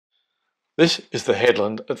This is the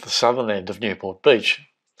headland at the southern end of Newport Beach.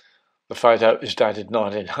 The photo is dated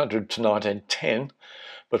 1900 to 1910,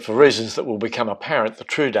 but for reasons that will become apparent, the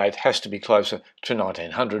true date has to be closer to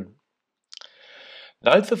 1900.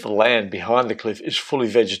 Note that the land behind the cliff is fully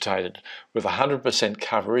vegetated, with 100%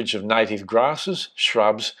 coverage of native grasses,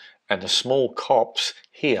 shrubs and a small copse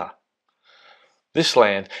here. This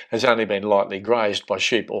land has only been lightly grazed by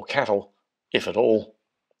sheep or cattle, if at all.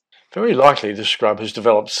 Very likely the scrub has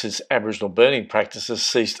developed since Aboriginal burning practices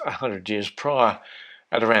ceased 100 years prior,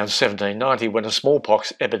 at around 1790, when a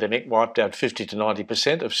smallpox epidemic wiped out 50 to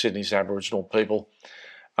 90% of Sydney's Aboriginal people.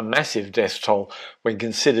 A massive death toll when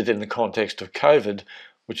considered in the context of COVID,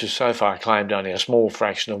 which has so far claimed only a small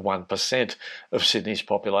fraction of 1% of Sydney's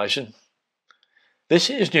population. This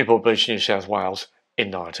is Newport Beach, New South Wales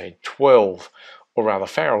in 1912, or rather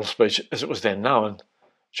Farrell's Beach as it was then known,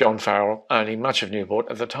 John Farrell owning much of Newport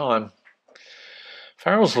at the time.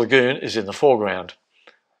 Farrell's Lagoon is in the foreground.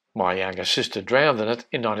 My younger sister drowned in it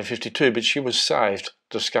in 1952, but she was saved,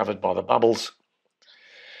 discovered by the bubbles.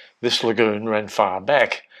 This lagoon ran far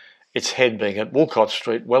back, its head being at Woolcott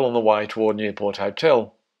Street, well on the way toward Newport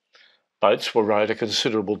Hotel. Boats were rowed a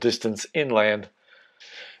considerable distance inland.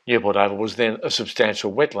 Newport Oval was then a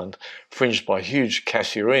substantial wetland, fringed by huge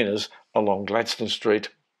casuarinas along Gladstone Street.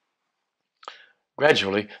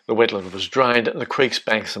 Gradually, the wetland was drained and the creek's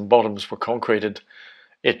banks and bottoms were concreted.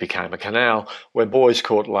 It became a canal where boys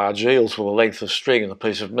caught large eels with a length of string and a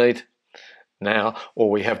piece of meat. Now,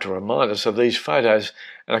 all we have to remind us of these photos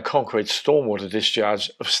and a concrete stormwater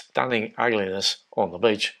discharge of stunning ugliness on the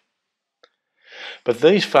beach. But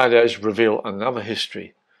these photos reveal another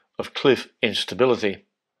history of cliff instability.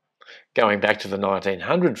 Going back to the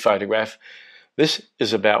 1900 photograph, this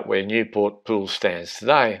is about where Newport Pool stands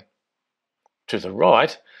today. To the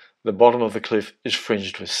right, the bottom of the cliff is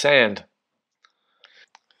fringed with sand.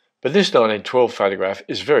 But this 1912 photograph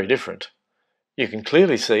is very different. You can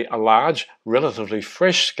clearly see a large, relatively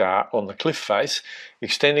fresh scar on the cliff face,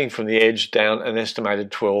 extending from the edge down an estimated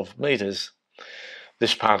 12 metres.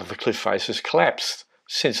 This part of the cliff face has collapsed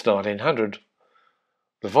since 1900.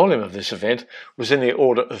 The volume of this event was in the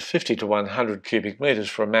order of 50 to 100 cubic metres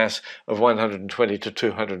for a mass of 120 to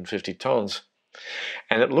 250 tonnes.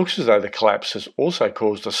 And it looks as though the collapse has also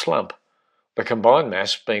caused a slump, the combined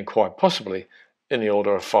mass being quite possibly in the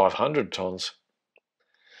order of 500 tonnes.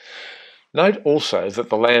 Note also that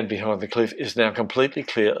the land behind the cliff is now completely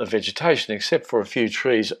clear of vegetation except for a few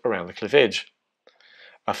trees around the cliff edge.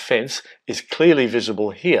 A fence is clearly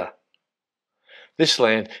visible here. This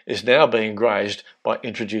land is now being grazed by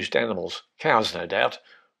introduced animals, cows no doubt,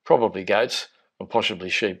 probably goats and possibly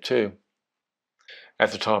sheep too.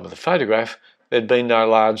 At the time of the photograph, there had been no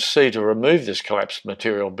large sea to remove this collapsed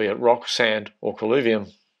material, be it rock, sand or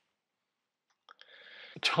colluvium.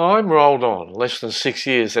 Time rolled on, less than 6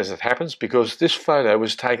 years as it happens, because this photo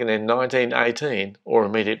was taken in 1918 or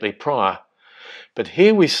immediately prior. But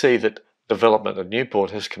here we see that development at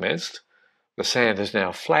Newport has commenced. The sand is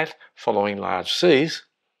now flat following large seas.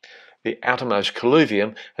 The outermost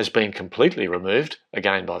colluvium has been completely removed,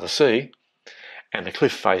 again by the sea, and the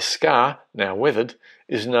cliff face scar, now weathered,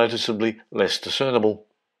 is noticeably less discernible.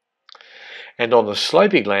 And on the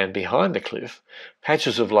sloping land behind the cliff,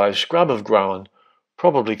 patches of low scrub have grown,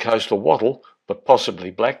 probably coastal wattle, but possibly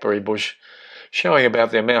blackberry bush, showing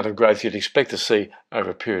about the amount of growth you'd expect to see over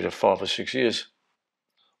a period of 5 or 6 years.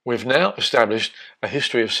 We've now established a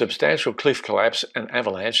history of substantial cliff collapse and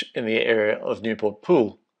avalanche in the area of Newport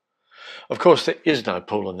Pool. Of course, there is no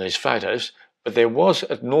pool in these photos, but there was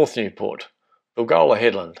at North Newport, Bilgola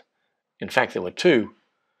Headland. In fact, there were two,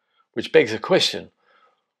 which begs the question,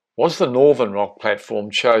 was the northern rock platform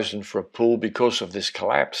chosen for a pool because of this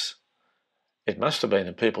collapse? It must have been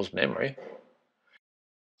in people's memory.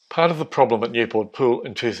 Part of the problem at Newport Pool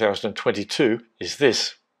in 2022 is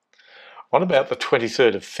this. On about the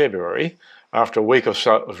 23rd of February, after a week or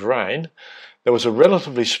so of rain, there was a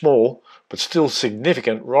relatively small but still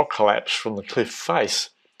significant rock collapse from the cliff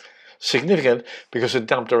face. Significant because it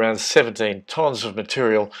dumped around 17 tonnes of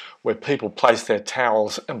material where people place their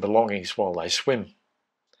towels and belongings while they swim.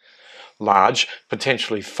 Large,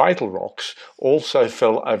 potentially fatal rocks also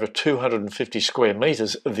fell over 250 square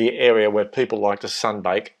metres of the area where people like to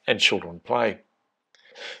sunbake and children play.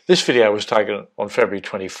 This video was taken on February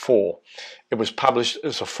 24. It was published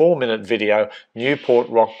as a 4-minute video, Newport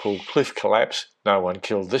Rock Pool Cliff Collapse, no one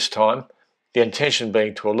killed this time, the intention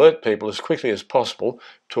being to alert people as quickly as possible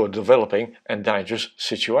to a developing and dangerous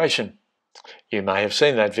situation. You may have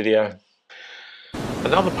seen that video.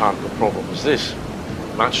 Another part of the problem is this.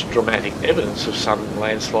 Much dramatic evidence of sudden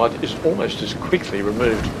landslide is almost as quickly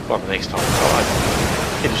removed by the next high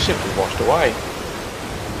tide. It is simply washed away.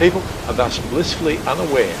 People are thus blissfully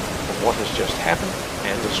unaware of what has just happened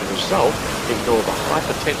and as a result ignore the high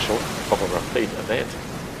potential of a repeat event.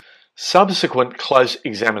 Subsequent close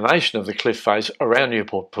examination of the cliff face around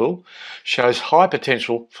Newport Pool shows high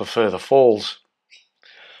potential for further falls.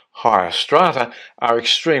 Higher strata are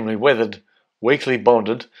extremely weathered, weakly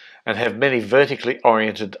bonded, and have many vertically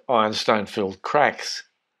oriented ironstone-filled cracks.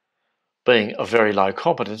 Being of very low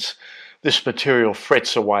competence, this material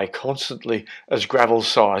frets away constantly as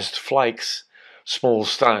gravel-sized flakes, small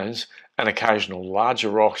stones, and occasional larger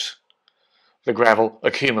rocks. The gravel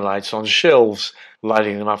accumulates on shelves,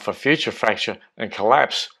 loading them up for future fracture and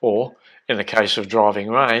collapse, or, in the case of driving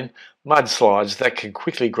rain, mudslides that can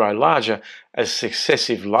quickly grow larger as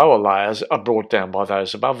successive lower layers are brought down by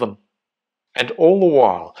those above them. And all the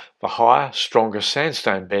while, the higher, stronger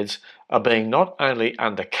sandstone beds are being not only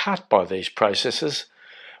undercut by these processes,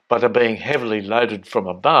 but are being heavily loaded from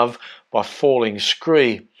above by falling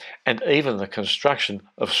scree and even the construction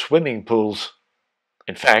of swimming pools.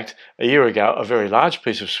 In fact, a year ago, a very large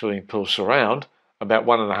piece of swimming pool surround, about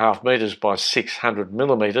 1.5 metres by 600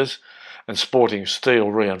 millimetres and sporting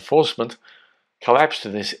steel reinforcement, collapsed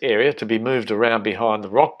in this area to be moved around behind the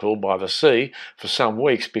rock pool by the sea for some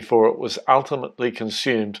weeks before it was ultimately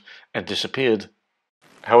consumed and disappeared.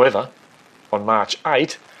 However, on March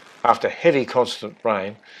 8, after heavy constant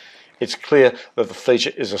rain, it's clear that the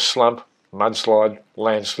feature is a slump, mudslide,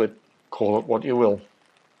 landslip, call it what you will.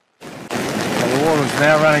 And the water is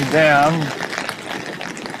now running down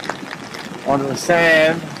onto the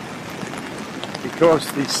sand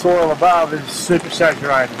because the soil above is super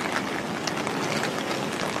saturated.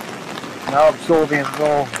 No absorbing at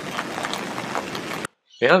all.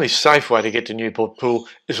 The only safe way to get to Newport Pool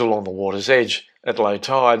is along the water's edge at low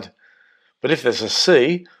tide. But if there's a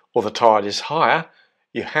sea or the tide is higher,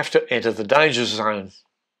 you have to enter the danger zone.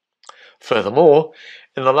 Furthermore,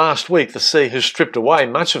 in the last week the sea has stripped away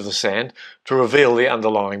much of the sand to reveal the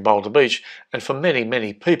underlying boulder beach, and for many,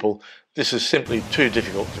 many people this is simply too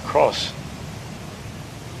difficult to cross.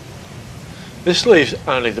 This leaves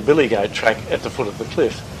only the billy goat track at the foot of the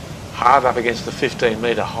cliff, hard up against the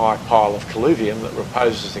 15-metre high pile of colluvium that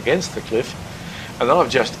reposes against the cliff, and I've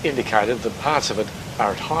just indicated that parts of it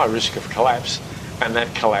are at high risk of collapse, and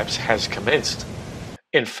that collapse has commenced.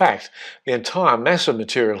 In fact, the entire mass of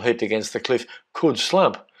material heaped against the cliff could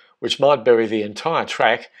slump, which might bury the entire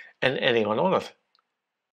track and anyone on it.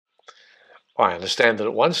 I understand that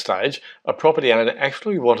at one stage, a property owner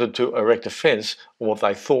actually wanted to erect a fence on what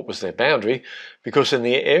they thought was their boundary, because in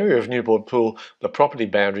the area of Newport Pool, the property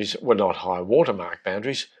boundaries were not high watermark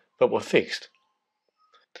boundaries, but were fixed.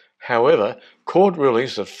 However, court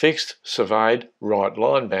rulings that fixed, surveyed, right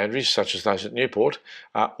line boundaries, such as those at Newport,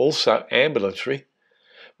 are also ambulatory,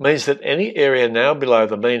 means that any area now below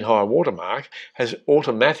the mean high water mark has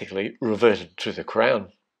automatically reverted to the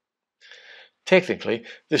Crown. Technically,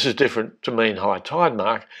 this is different to mean high tide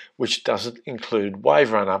mark, which doesn't include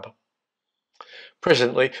wave run-up.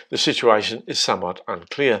 Presently, the situation is somewhat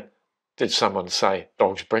unclear. Did someone say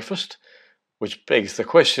dog's breakfast? Which begs the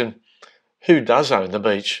question, who does own the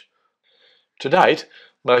beach? To date,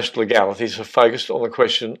 most legalities have focused on the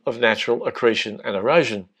question of natural accretion and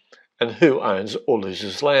erosion, and who owns or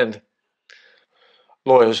loses land.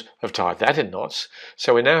 Lawyers have tied that in knots,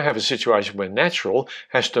 so we now have a situation where natural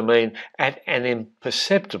has to mean at an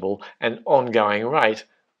imperceptible and ongoing rate,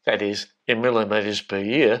 that is, in millimetres per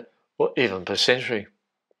year or even per century.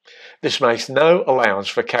 This makes no allowance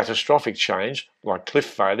for catastrophic change, like cliff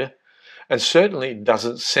failure, and certainly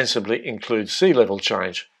doesn't sensibly include sea level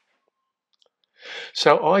change.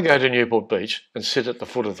 So I go to Newport Beach and sit at the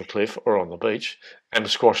foot of the cliff or on the beach, am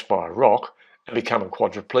squashed by a rock and become a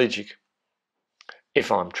quadriplegic.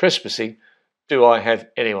 If I'm trespassing, do I have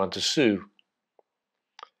anyone to sue?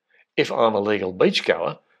 If I'm a legal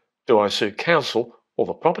beachgoer, do I sue council or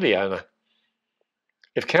the property owner?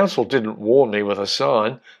 If council didn't warn me with a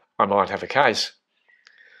sign, I might have a case.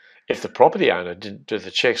 If the property owner didn't do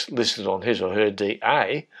the checks listed on his or her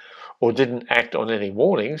DA, or didn't act on any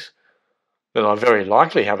warnings, then I very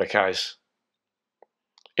likely have a case.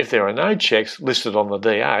 If there are no checks listed on the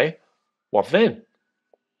DA, what then?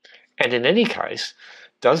 And in any case,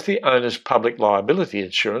 does the owner's public liability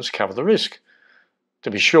insurance cover the risk?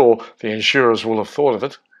 To be sure, the insurers will have thought of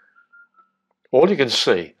it. All you can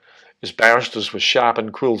see is barristers with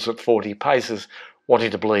sharpened quills at 40 paces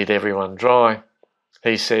wanting to bleed everyone dry.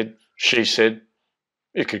 He said, she said,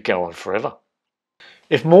 it could go on forever.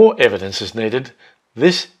 If more evidence is needed,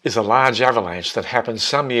 this is a large avalanche that happened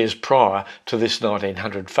some years prior to this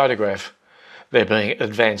 1900 photograph, there being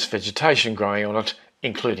advanced vegetation growing on it,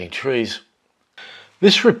 including trees.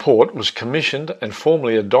 This report was commissioned and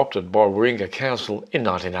formally adopted by Warringah Council in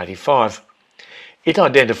 1985. It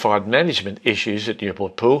identified management issues at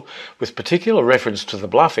Newport Pool with particular reference to the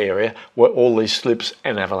bluff area where all these slips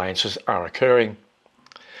and avalanches are occurring.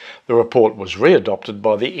 The report was readopted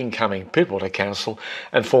by the incoming Pittwater Council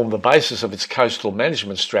and formed the basis of its coastal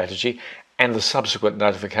management strategy and the subsequent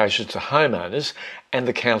notifications to homeowners and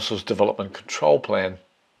the Council's Development Control Plan.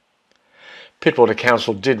 Pittwater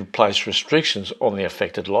Council did place restrictions on the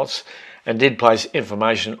affected lots and did place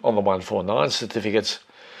information on the 149 certificates,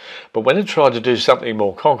 but when it tried to do something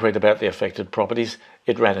more concrete about the affected properties,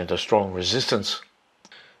 it ran into strong resistance.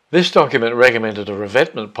 This document recommended a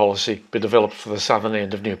revetment policy be developed for the southern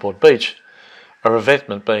end of Newport Beach, a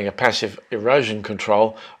revetment being a passive erosion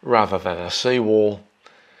control rather than a seawall,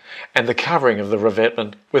 and the covering of the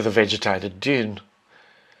revetment with a vegetated dune.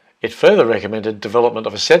 It further recommended development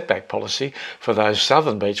of a setback policy for those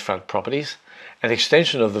southern beachfront properties, an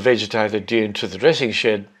extension of the vegetated dune to the dressing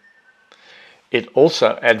shed. It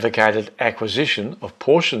also advocated acquisition of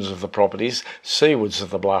portions of the properties seawards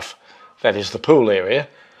of the bluff, that is the pool area,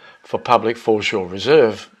 for public foreshore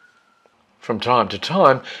reserve. From time to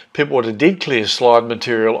time, Pittwater did clear slide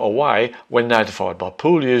material away when notified by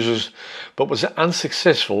pool users, but was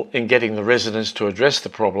unsuccessful in getting the residents to address the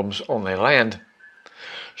problems on their land.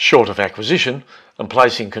 Short of acquisition and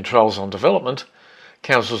placing controls on development,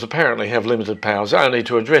 councils apparently have limited powers only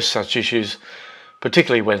to address such issues,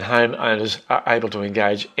 particularly when homeowners are able to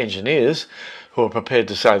engage engineers who are prepared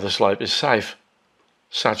to say the slope is safe.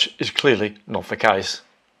 Such is clearly not the case.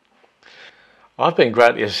 I've been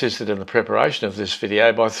greatly assisted in the preparation of this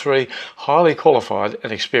video by three highly qualified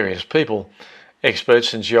and experienced people,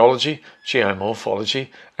 experts in geology, geomorphology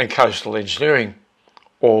and coastal engineering.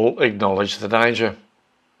 All acknowledge the danger.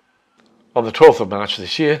 On the 12th of March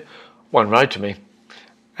this year, one wrote to me,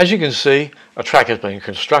 "As you can see, a track has been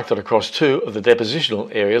constructed across two of the depositional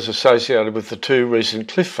areas associated with the two recent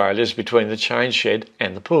cliff failures between the chain shed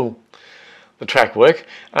and the pool. The track work,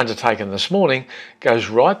 undertaken this morning, goes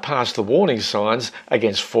right past the warning signs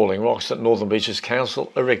against falling rocks that Northern Beaches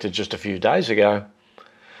Council erected just a few days ago.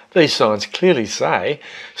 These signs clearly say,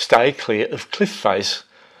 'Stay clear of cliff face,'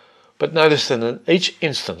 but notice that in each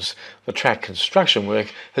instance, the track construction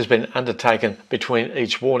work has been undertaken between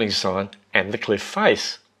each warning sign and the cliff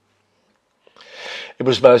face. It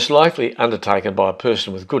was most likely undertaken by a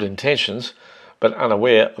person with good intentions, but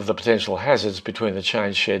unaware of the potential hazards between the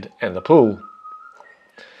chain shed and the pool."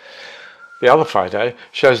 The other photo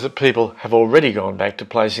shows that people have already gone back to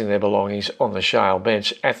placing their belongings on the shale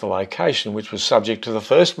bench at the location which was subject to the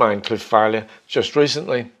first main cliff failure just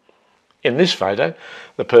recently. In this photo,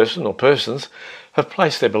 the person or persons have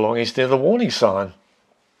placed their belongings near the warning sign.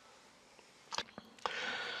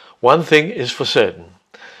 One thing is for certain,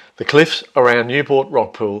 the cliffs around Newport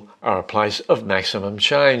Rock Pool are a place of maximum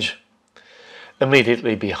change.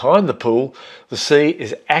 Immediately behind the pool, the sea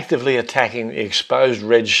is actively attacking the exposed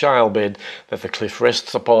red shale bed that the cliff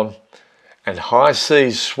rests upon, and high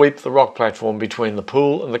seas sweep the rock platform between the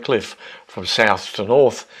pool and the cliff from south to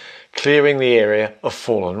north, clearing the area of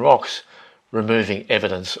fallen rocks, removing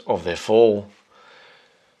evidence of their fall.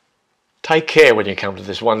 Take care when you come to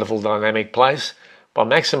this wonderful dynamic place by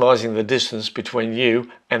maximising the distance between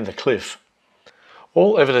you and the cliff.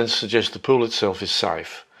 All evidence suggests the pool itself is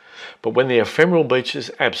safe, but when the ephemeral beach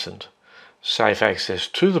is absent, safe access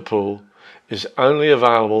to the pool is only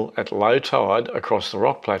available at low tide across the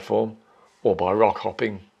rock platform or by rock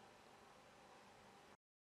hopping.